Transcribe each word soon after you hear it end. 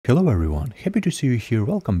Hello everyone, happy to see you here,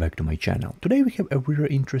 welcome back to my channel. Today we have a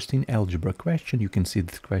very interesting algebra question. You can see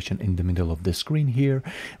this question in the middle of the screen here.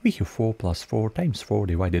 We have 4 plus 4 times 4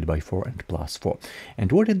 divided by 4 and plus 4.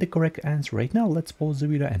 And what is the correct answer? Right now let's pause the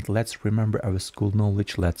video and let's remember our school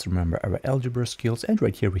knowledge, let's remember our algebra skills. And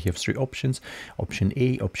right here we have 3 options, option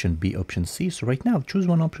A, option B, option C. So right now choose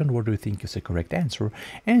one option, what do you think is the correct answer,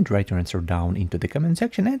 and write your answer down into the comment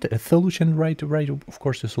section, and a solution, write of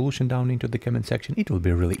course the solution down into the comment section. It will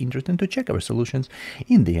be really interesting to check our solutions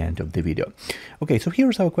in the end of the video. Okay, so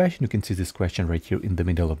here's our question. You can see this question right here in the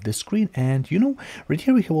middle of the screen, and right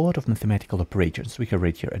here we have a lot of mathematical operations. We have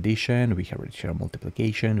right here addition, we have right here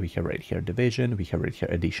multiplication, we have right here division, we have right here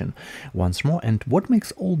addition once more. And what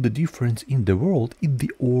makes all the difference in the world is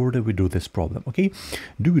the order we do this problem. Okay,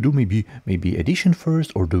 do we do maybe addition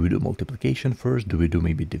first, or do we do multiplication first? Do we do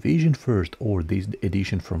maybe division first, or this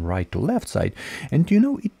addition from right to left side? And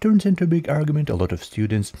it turns into a big argument. A lot of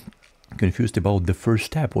students confused about the first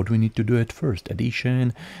step, what we need to do at first,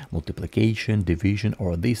 addition, multiplication, division,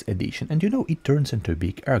 or this addition. And it turns into a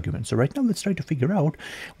big argument. So right now let's try to figure out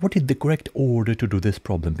what is the correct order to do this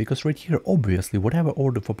problem, because right here obviously whatever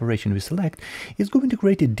order of operation we select is going to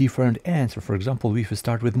create a different answer. For example, if we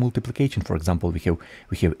start with multiplication, for example, we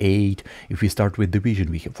have 8. If we start with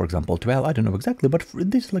division, we have, for example, 12. I don't know exactly, but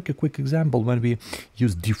this is like a quick example when we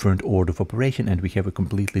use different order of operation and we have a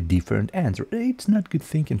completely different answer. It's not good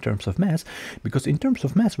thing in terms of math, because in terms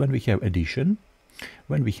of math, when we have addition,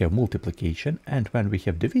 when we have multiplication, and when we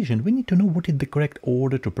have division, we need to know what is the correct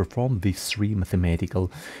order to perform these 3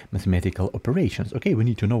 mathematical operations. Okay, we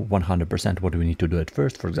need to know 100% what we need to do at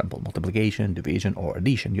first, for example, multiplication, division, or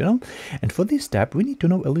addition, And for this step, we need to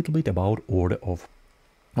know a little bit about order of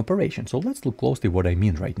operation. So let's look closely what I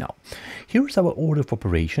mean right now. Here's our order of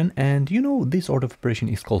operation, and this order of operation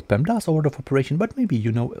is called PEMDAS order of operation, but maybe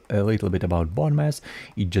you know a little bit about BODMAS.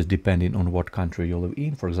 It just depending on what country you live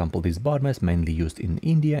in. For example, this BODMAS mainly used in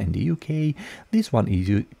India and the UK. This one is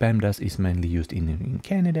PEMDAS is mainly used in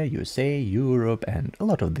Canada, USA, Europe, and a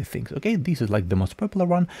lot of these things. Okay, this is like the most popular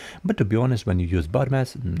one, but to be honest, when you use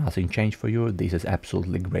BODMAS, nothing changed for you. This is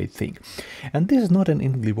absolutely great thing. And this is not an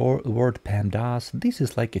English word PEMDAS. This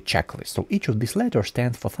is like a checklist. So each of these letters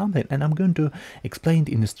stands for something, and I'm going to explain it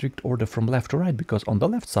in a strict order from left to right, because on the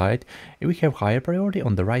left side we have higher priority,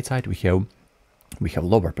 on the right side we have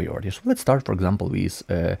lower priority. So let's start, for example,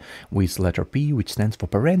 with letter P, which stands for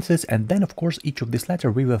parentheses, and then of course each of these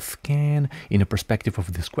letters we will scan in a perspective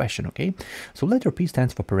of this question. Okay, so letter P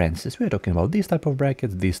stands for parentheses. We are talking about this type of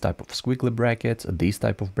brackets, this type of squiggly brackets, this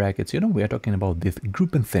type of brackets. We are talking about this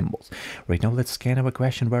group and symbols. Right now let's scan our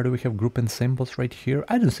question. Where do we have group and symbols? Right here,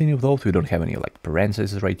 I don't see any of those. We don't have any like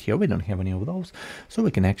parentheses right here. We don't have any of those, so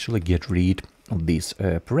we can actually get rid of this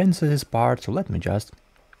parentheses part. So let me just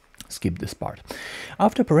skip this part.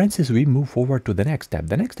 After parentheses, we move forward to the next step.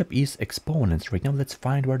 The next step is exponents. Right now let's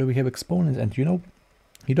find where do we have exponents, and you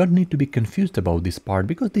don't need to be confused about this part,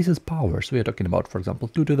 because this is powers. We are talking about, for example,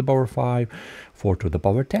 2 to the power 5, 4 to the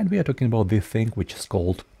power 10. We are talking about this thing which is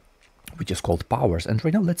called powers. And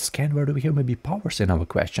right now let's scan where do we have maybe powers in our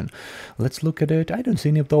question. Let's look at it. I don't see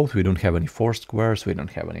any of those. We don't have any 4 squares. We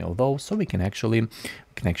don't have any of those, so we can actually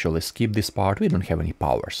skip this part. We don't have any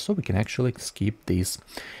powers, so we can actually skip this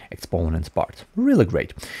exponents part. Really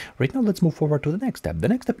great. Right now let's move forward to the next step. The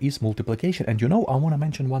next step is multiplication, and I want to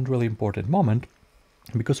mention one really important moment,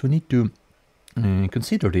 because we need to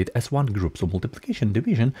consider it as one group. So multiplication,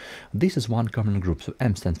 division, this is one common group. So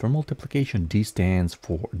M stands for multiplication, D stands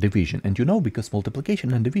for division. And because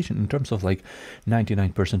multiplication and division in terms of like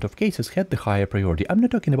 99% of cases had the higher priority. I'm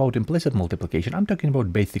not talking about implicit multiplication, I'm talking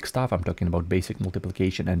about basic stuff. I'm talking about basic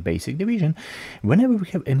multiplication and basic division. Whenever we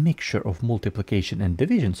have a mixture of multiplication and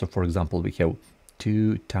division, so for example we have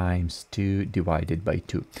 2 times 2 divided by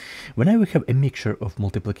 2. Whenever we have a mixture of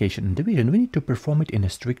multiplication and division, we need to perform it in a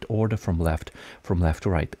strict order from left to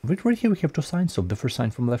right. Right here we have 2 signs. So the first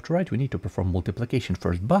sign from left to right, we need to perform multiplication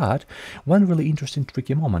first. But one really interesting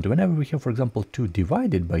tricky moment, whenever we have, for example, 2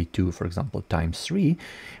 divided by 2, for example, times 3,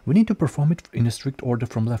 we need to perform it in a strict order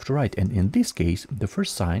from left to right. And in this case, the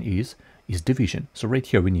first sign is division. So right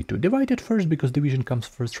here we need to divide it first, because division comes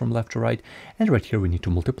first from left to right, and right here we need to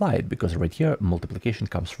multiply it, because right here multiplication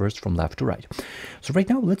comes first from left to right. So right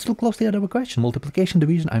now let's look closely at our question. Multiplication,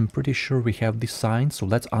 division, I'm pretty sure we have this sign, so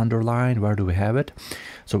let's underline where do we have it.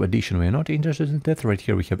 So addition, we are not interested in that. Right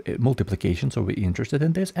here we have multiplication, so we're interested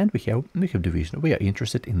in this, and we have division, we are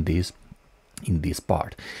interested in this in this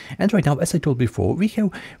part. And right now, as I told before, we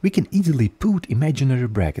can easily put imaginary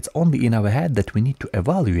brackets only in our head that we need to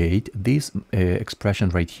evaluate this expression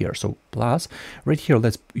right here. So plus right here,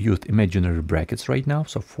 let's use imaginary brackets right now.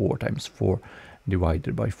 So 4 times 4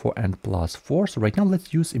 divided by 4 and plus 4. So right now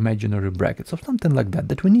let's use imaginary brackets or something like that,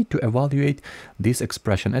 that we need to evaluate this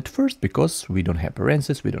expression at first, because we don't have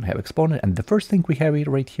parentheses, we don't have exponent, and the first thing we have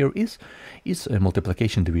right here is a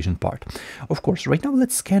multiplication division part. Of course, right now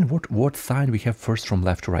let's scan what sign we have first from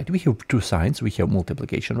left to right. We have two signs. We have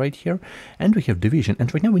multiplication right here, and we have division.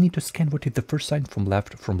 And right now we need to scan what is the first sign from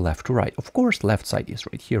left to right. Of course, left side is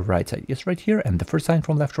right here, right side is right here, and the first sign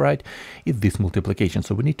from left to right is this multiplication.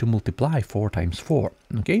 So we need to multiply 4 times 4.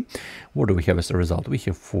 Okay, what do we have as a result? We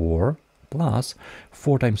have 4 plus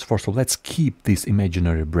 4 times 4. So let's keep these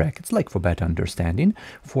imaginary brackets, like for better understanding.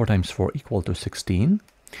 4 times 4 equal to 16.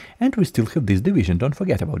 And we still have this division. Don't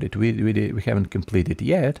forget about it. We haven't completed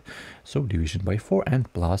yet. So division by 4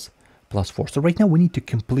 and plus 4. So right now we need to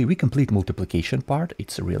complete multiplication part.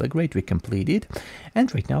 It's really great. We complete it.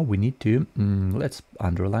 And right now we need to, let's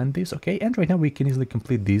underline this. Okay. And right now we can easily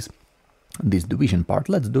complete this division part.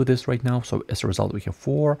 Let's do this right now. So as a result, we have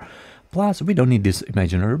 4 plus, we don't need this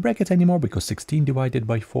imaginary bracket anymore, because 16 divided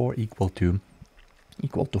by 4 equal to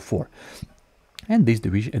 4. And this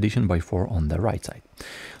addition by 4 on the right side.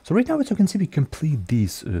 So right now, as you can see, we complete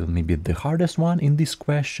this, maybe the hardest one in this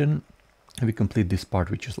question. We complete this part,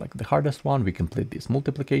 which is like the hardest one. We complete this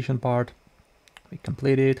multiplication part. We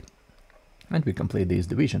complete it. And we complete this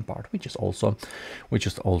division part, which is also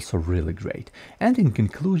really great. And in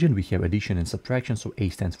conclusion, we have addition and subtraction. So A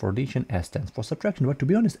stands for addition, S stands for subtraction. But to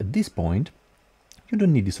be honest, at this point, you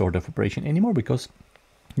don't need this order of operation anymore, because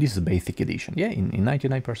this is basic addition. Yeah, in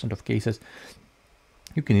 99% of cases,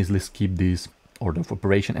 you can easily skip this order of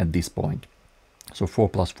operation at this point. So 4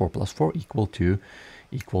 plus 4 plus 4 equal to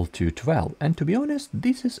 12. And to be honest,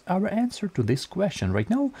 this is our answer to this question right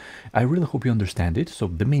now. I really hope you understand it. So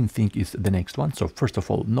the main thing is the next one. So first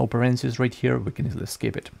of all, no parentheses right here. We can easily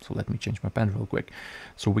skip it. So let me change my pen real quick.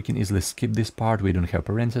 So we can easily skip this part. We don't have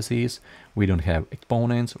parentheses. We don't have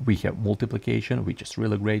exponents. We have multiplication, which is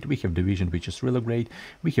really great. We have division, which is really great.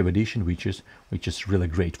 We have addition, which is really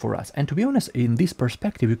great for us. And to be honest, in this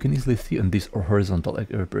perspective, you can easily see, in this horizontal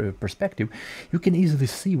perspective, you can easily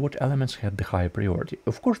see what elements have the higher priority.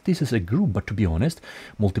 Of course, this is a group, but to be honest,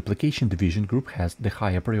 multiplication division group has the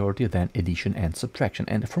higher priority than addition and subtraction.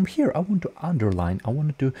 And from here, I want to underline, I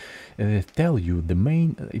wanted to tell you the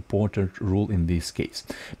main important rule in this case,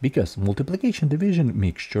 because multiplication division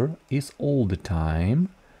mixture is all the time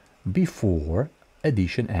before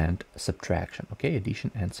addition and subtraction. Okay, addition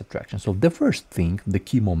and subtraction. So the first thing, the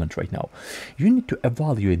key moment right now, you need to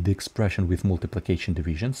evaluate the expression with multiplication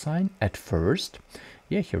division sign at first.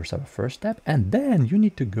 Yeah, here's our first step, and then you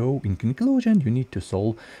need to go, in conclusion, you need to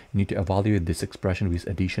evaluate this expression with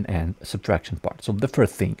addition and subtraction part. So the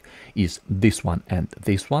first thing is this one and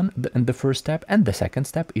this one, and the first step, and the second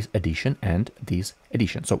step is addition and this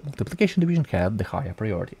addition. So multiplication division have the higher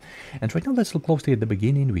priority. And right now, let's look closely at the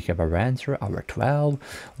beginning. We have our answer, our 12.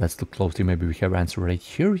 Let's look closely, maybe we have our answer right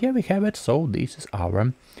here. Yeah, we have it. So this is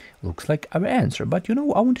our, looks like our answer. But you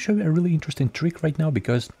know, I want to show you a really interesting trick right now,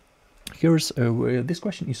 because here's this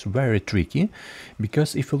question is very tricky,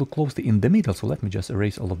 because if you look closely in the middle, so let me just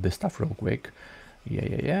erase all of this stuff real quick.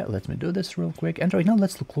 Yeah, let me do this real quick. And right now,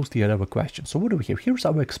 let's look closely at our question. So what do we have? Here's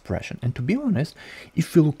our expression. And to be honest,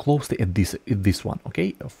 if you look closely at this one,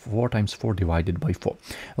 okay, 4 times 4 divided by 4.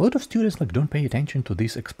 A lot of students like don't pay attention to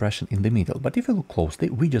this expression in the middle. But if you look closely,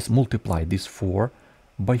 we just multiply this 4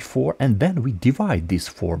 by 4, and then we divide this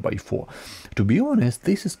 4 by 4. To be honest,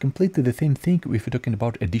 this is completely the same thing if you're talking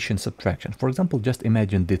about addition, subtraction. For example, just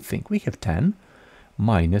imagine this thing. We have 10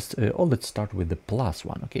 minus, let's start with the plus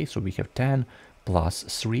one. Okay, so we have 10 plus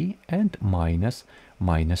 3 and minus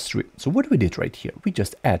 3. So what we did right here, we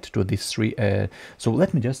just add to this 3. So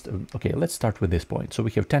let me just, okay, let's start with this point. So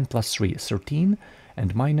we have 10 plus 3 is 13,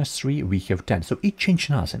 and minus 3 we have 10. So it changed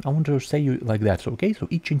nothing. I want to say you like that. So okay, so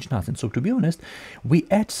it changed nothing. So to be honest, we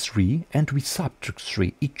add 3 and we subtract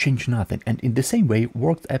 3. It changed nothing. And in the same way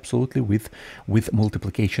works absolutely with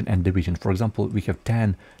multiplication and division. For example, we have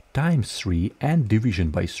 10 times 3 and division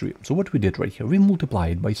by 3. So what we did right here, we multiply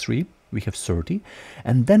it by 3. We have 30,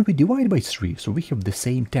 and then we divide by 3, so we have the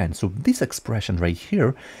same 10. So this expression right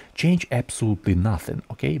here change absolutely nothing.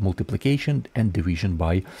 Okay, multiplication and division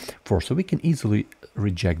by 4. So we can easily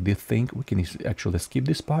reject this thing. We can actually skip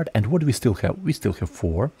this part. And what we still have? We still have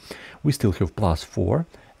 4. We still have plus 4,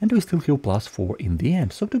 and we still have plus 4 in the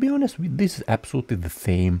end. So to be honest, this is absolutely the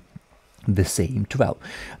same the same 12.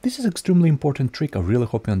 This is extremely important trick. I really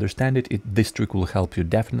hope you understand it. This trick will help you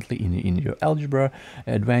definitely in your algebra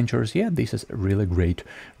adventures. Yeah, this is a really great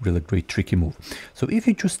tricky move. So if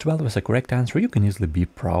you choose 12 as a correct answer, you can easily be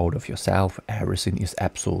proud of yourself. Everything is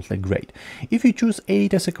absolutely great. If you choose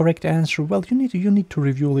 8 as a correct answer, well, you need to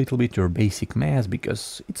review a little bit your basic math,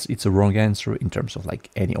 because it's a wrong answer in terms of like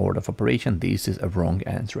any order of operation. This is a wrong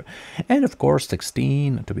answer. And of course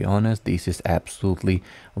 16, to be honest, this is absolutely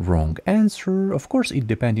wrong answer. Of course, it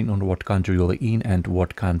depending on what country you're in and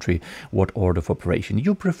what order of operation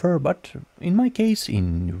you prefer, but in my case,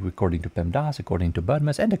 according to PEMDAS, according to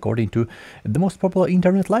BODMAS, and according to the most popular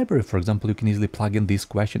internet library, for example, you can easily plug in this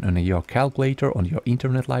question on your calculator on your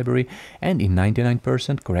internet library, and in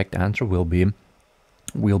 99% correct answer will be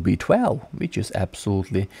 12, which is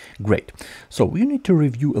absolutely great. So you need to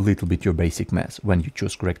review a little bit your basic math when you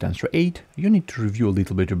choose correct answer 8. You need to review a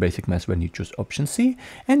little bit your basic math when you choose option C,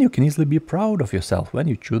 and you can easily be proud of yourself when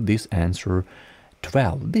you choose this answer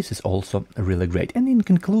 12. This is also really great. And in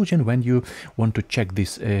conclusion, when you want to check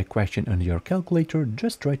this question on your calculator,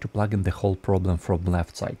 just try to plug in the whole problem from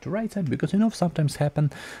left side to right side, because sometimes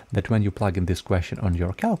happen that when you plug in this question on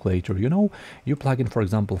your calculator, you plug in, for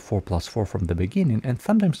example, 4 plus 4 from the beginning, and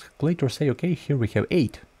sometimes calculators say, okay, here we have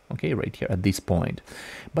 8. Okay, right here at this point,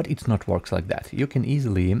 but it's not works like that. You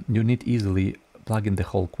need easily plug in the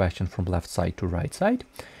whole question from left side to right side,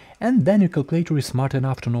 and then your calculator is smart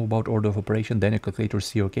enough to know about order of operation. Then your calculator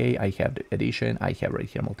see, okay, I have the addition, I have right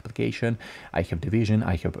here multiplication, I have division,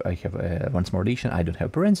 I have once more addition, I don't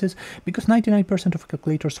have parentheses, because 99% of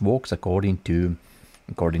calculators works according to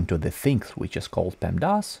the things which is called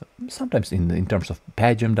PEMDAS. Sometimes in terms of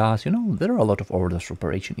PEMDAS, there are a lot of orders of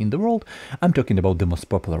operation in the world. I'm talking about the most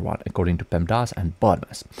popular one according to PEMDAS and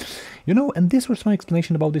BODMAS. And this was my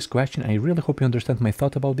explanation about this question. I really hope you understand my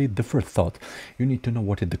thought about it. The first thought, you need to know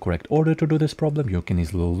what is the correct order to do this problem. You can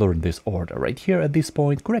easily learn this order right here at this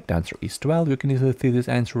point. Correct answer is 12. You can easily see this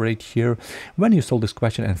answer right here. When you solve this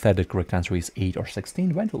question and said the correct answer is 8 or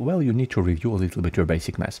 16, well, you need to review a little bit your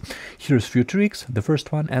basic math. Here's a few tricks. The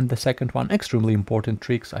first one and the second one, extremely important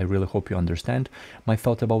tricks. I really hope you understand my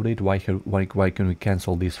thought about it. Why can we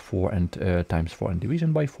cancel this 4 and times 4 and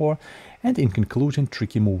division by 4? And in conclusion,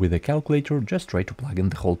 tricky move with the calculator. Just try to plug in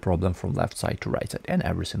the whole problem from left side to right side, and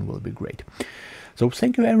everything will be great. So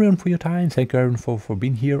thank you everyone for your time. Thank you everyone for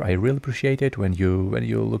being here. I really appreciate it when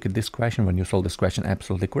you look at this question, when you solve this question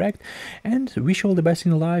absolutely correct. And wish you all the best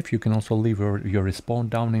in life. You can also leave your response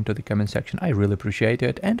down into the comment section. I really appreciate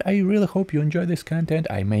it, and I really hope you enjoy this content.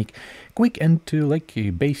 I make quick and like a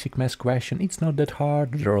basic math question. It's not that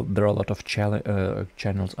hard. There are a lot of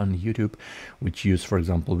channels on YouTube which use, for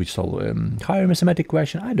example, which solve higher mathematics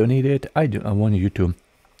question. I don't need it. I want you to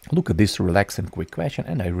look at this relaxing quick question,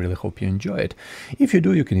 and I really hope you enjoy it. If you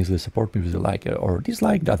do, you can easily support me with a like or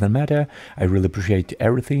dislike, doesn't matter. I really appreciate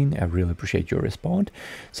everything. I really appreciate your response.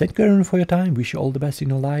 Thank you everyone for your time. Wish you all the best in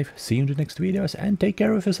your life. See you in the next videos, and take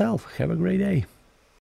care of yourself. Have a great day.